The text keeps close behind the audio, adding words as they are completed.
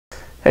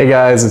Hey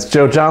guys, it's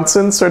Joe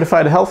Johnson,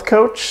 Certified Health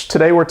Coach.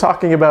 Today we're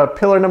talking about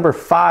pillar number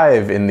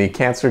 5 in the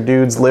Cancer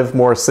Dudes Live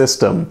More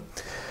system.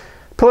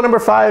 Pillar number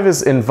 5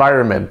 is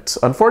environment.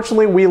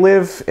 Unfortunately, we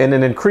live in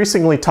an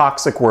increasingly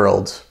toxic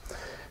world.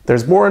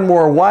 There's more and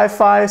more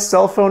Wi-Fi,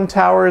 cell phone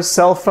towers,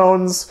 cell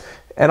phones,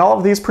 and all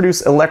of these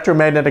produce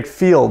electromagnetic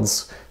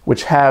fields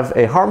which have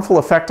a harmful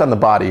effect on the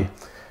body.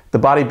 The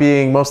body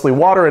being mostly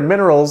water and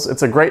minerals,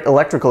 it's a great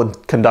electrical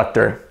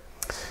conductor.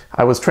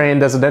 I was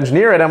trained as an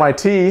engineer at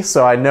MIT,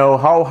 so I know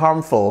how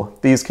harmful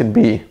these can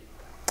be.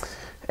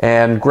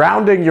 And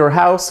grounding your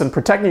house and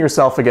protecting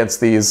yourself against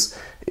these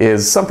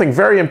is something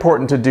very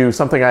important to do,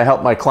 something I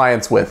help my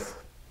clients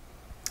with.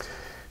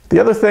 The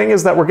other thing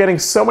is that we're getting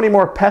so many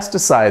more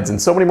pesticides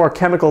and so many more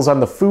chemicals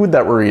on the food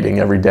that we're eating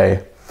every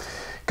day.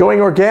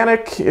 Going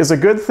organic is a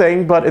good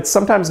thing, but it's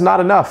sometimes not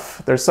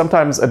enough. There's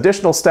sometimes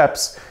additional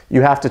steps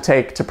you have to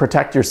take to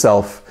protect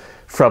yourself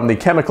from the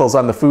chemicals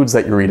on the foods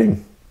that you're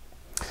eating.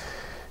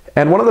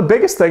 And one of the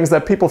biggest things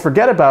that people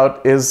forget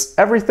about is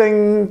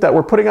everything that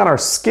we're putting on our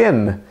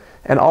skin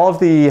and all of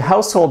the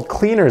household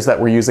cleaners that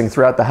we're using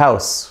throughout the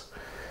house.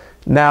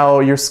 Now,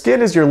 your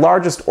skin is your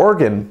largest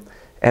organ,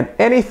 and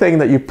anything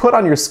that you put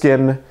on your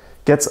skin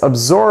gets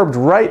absorbed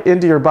right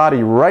into your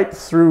body, right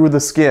through the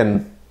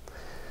skin.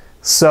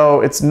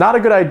 So it's not a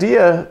good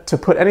idea to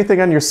put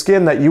anything on your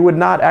skin that you would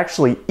not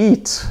actually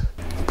eat.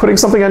 Putting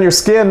something on your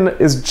skin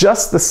is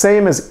just the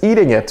same as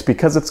eating it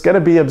because it's going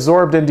to be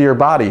absorbed into your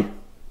body.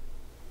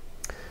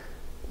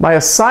 My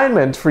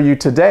assignment for you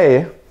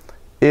today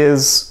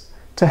is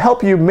to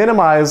help you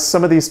minimize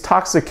some of these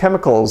toxic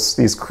chemicals,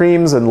 these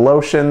creams and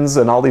lotions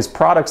and all these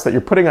products that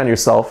you're putting on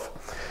yourself.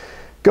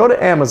 Go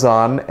to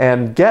Amazon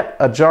and get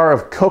a jar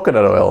of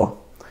coconut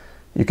oil.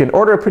 You can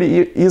order it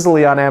pretty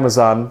easily on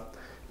Amazon.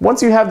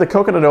 Once you have the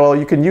coconut oil,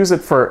 you can use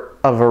it for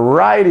a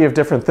variety of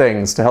different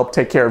things to help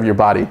take care of your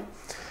body.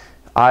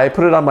 I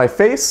put it on my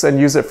face and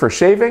use it for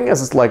shaving,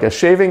 as it's like a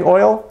shaving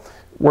oil.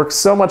 Works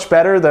so much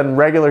better than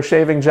regular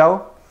shaving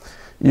gel.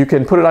 You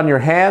can put it on your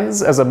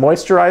hands as a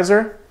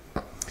moisturizer,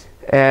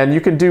 and you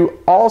can do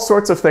all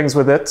sorts of things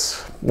with it.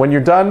 When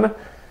you're done,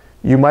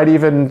 you might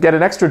even get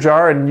an extra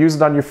jar and use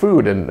it on your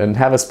food and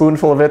have a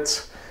spoonful of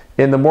it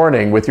in the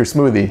morning with your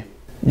smoothie.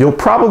 You'll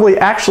probably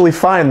actually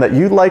find that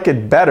you like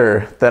it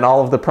better than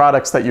all of the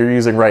products that you're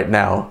using right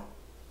now.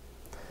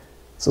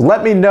 So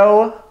let me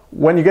know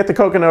when you get the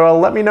coconut oil,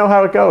 let me know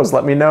how it goes.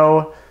 Let me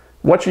know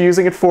what you're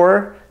using it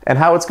for and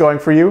how it's going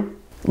for you.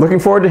 Looking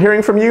forward to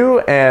hearing from you,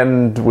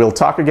 and we'll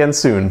talk again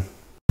soon.